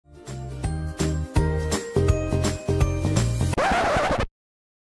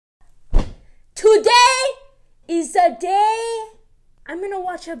twice a day. I'm gonna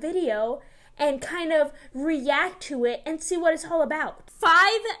watch a video and kind of react to it and see what it's all about.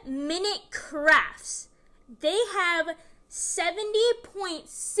 5-minute crafts. They have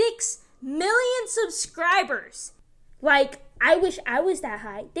 70.6 million subscribers. Like, I wish I was that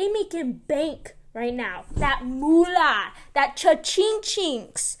high. They making bank right now. That moolah, that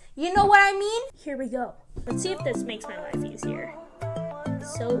cha-ching-chinks. You know what I mean? Here we go. Let's see if this makes my life easier.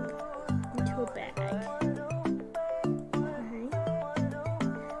 Soap into a bag.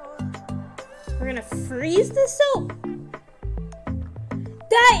 We're gonna freeze the soap.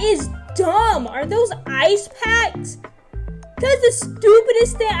 That is dumb. Are those ice packs? That's the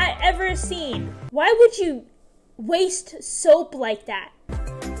stupidest thing I ever seen. Why would you waste soap like that?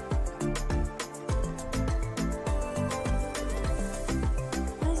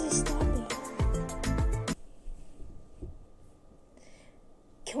 Why is he stopping?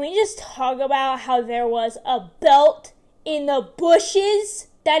 Can we just talk about how there was a belt in the bushes?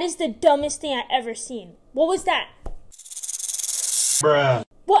 That is the dumbest thing I ever seen. What was that? Bruh.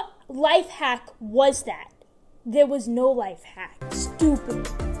 What life hack was that? There was no life hack. Stupid.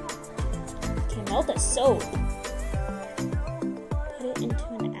 Okay, melt the soap. Put it into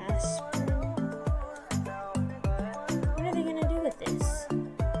an aspirin. What are they gonna do with this?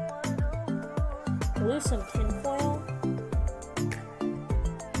 Glue some tinfoil?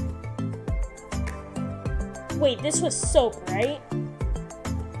 Wait, this was soap, right?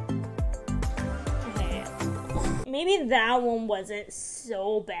 Okay. Maybe that one wasn't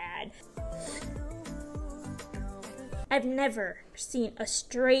so bad. I've never seen a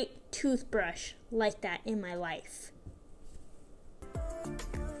straight toothbrush like that in my life.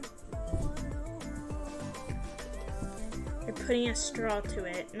 They're putting a straw to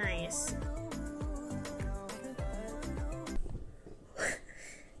it. Nice.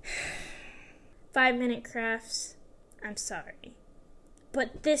 Five-minute crafts. I'm sorry.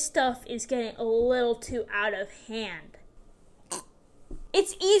 But this stuff is getting a little too out of hand.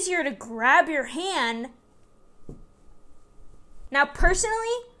 It's easier to grab your hand. Now,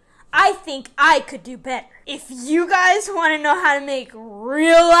 personally, I think I could do better. If you guys want to know how to make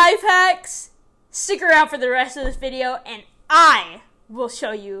real life hacks, stick around for the rest of this video and I will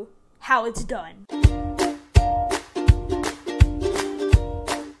show you how it's done.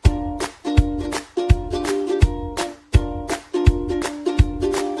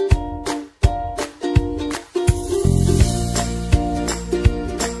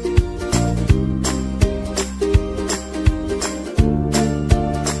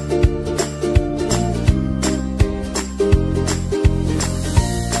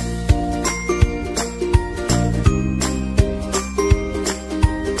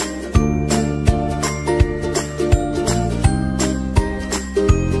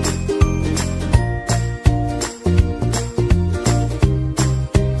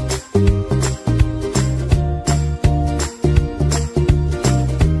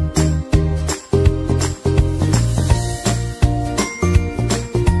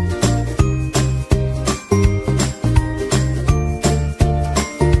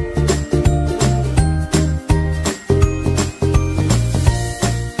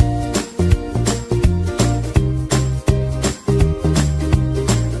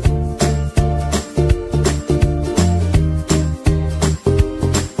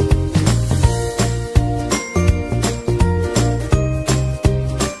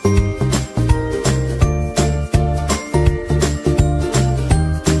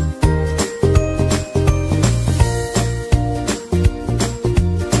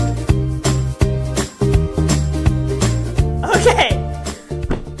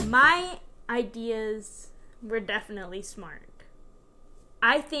 My ideas were definitely smart.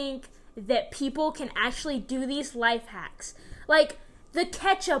 I think that people can actually do these life hacks. Like the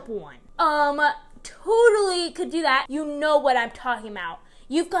ketchup one. Totally could do that. You know what I'm talking about.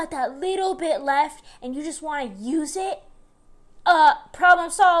 You've got that little bit left and you just want to use it.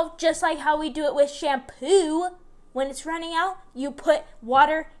 Problem solved, just like how we do it with shampoo. When it's running out, you put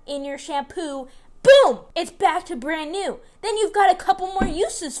water in your shampoo. Boom! It's back to brand new. Then you've got a couple more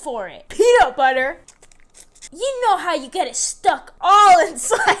uses for it. Peanut butter. You know how you get it stuck all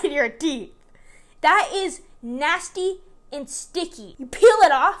inside your teeth. That is nasty and sticky. You peel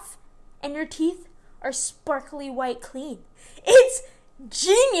it off and your teeth are sparkly white clean. It's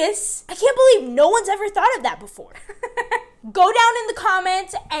genius. I can't believe no one's ever thought of that before. Go down in the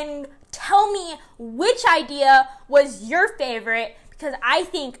comments and tell me which idea was your favorite, because I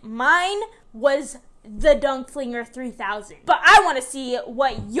think mine was the Dunkflinger 3000. But I want to see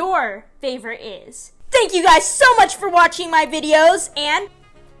what your favorite is. Thank you guys so much for watching my videos, and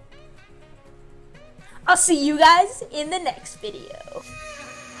I'll see you guys in the next video.